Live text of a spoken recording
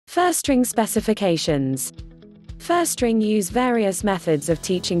Firstring specifications. Firstring use various methods of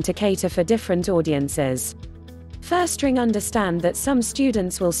teaching to cater for different audiences. Firstring understand that some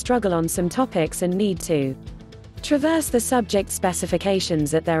students will struggle on some topics and need to traverse the subject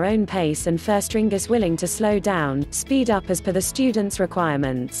specifications at their own pace, and Firstring is willing to slow down, speed up as per the student's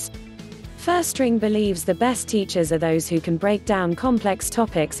requirements. Firstring believes the best teachers are those who can break down complex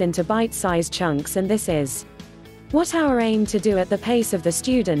topics into bite-sized chunks, and this is what our aim to do at the pace of the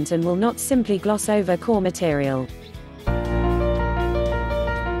student, and will not simply gloss over core material.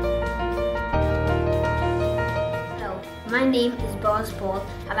 Hello, my name is Boz Paul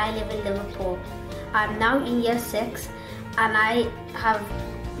and I live in Liverpool. I'm now in year 6 and I have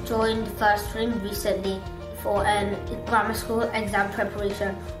joined Firstring recently for a grammar school exam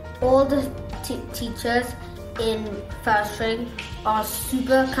preparation. All the teachers in Firstring are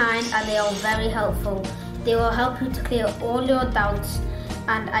super kind and they are very helpful. They will help you to clear all your doubts,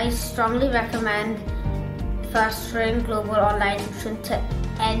 and I strongly recommend Firstring Global online tuition to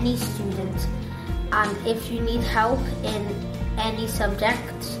any student. And if you need help in any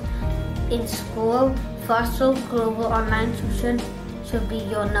subjects in school, Firstring Global online tuition should be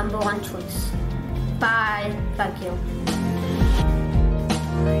your #1 choice. Bye. Thank you.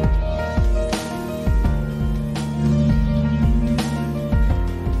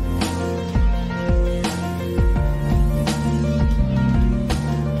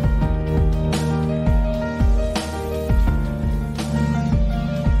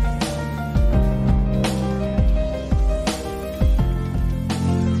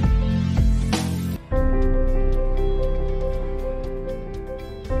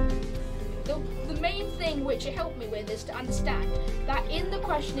 Which it helped me with is to understand that in the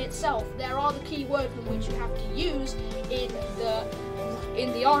question itself there are the key words from which you have to use in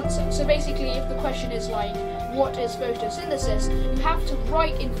the answer. So basically, if the question is like, what is photosynthesis, you have to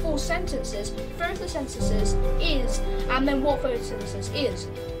write in 4 sentences photosynthesis is, and then what photosynthesis is.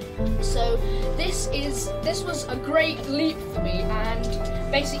 So this was a great leap for me,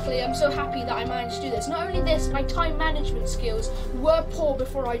 and basically I'm so happy that I managed to do this. Not only this, my time management skills were poor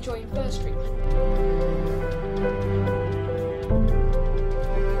before I joined Firstring.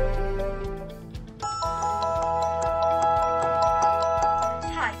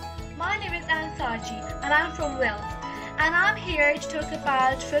 Hi, my name is and I'm from Wales, and I'm here to talk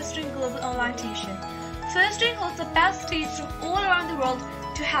about Firstring Global online tuition. Firstring holds the best teachers from all around the world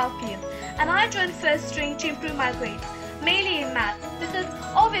to help you, and I joined Firstring to improve my grades, mainly in math, because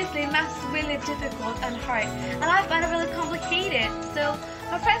obviously math is really difficult and hard, and I find it really complicated. So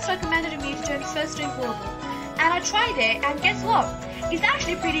my friends recommended me to join Firstring Global, and I tried it, and guess what? It's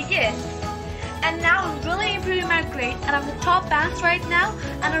actually pretty good. And now I'm really improving my grades, and I'm the top bands right now,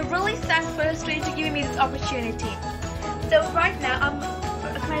 and I really thank Firstring to giving me this opportunity. So right now I'm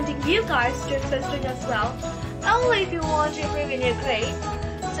recommending you guys to join Firstring as well, only if you want to improve in your grades.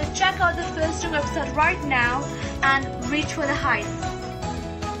 So check out the Firstring website right now and reach for the heights.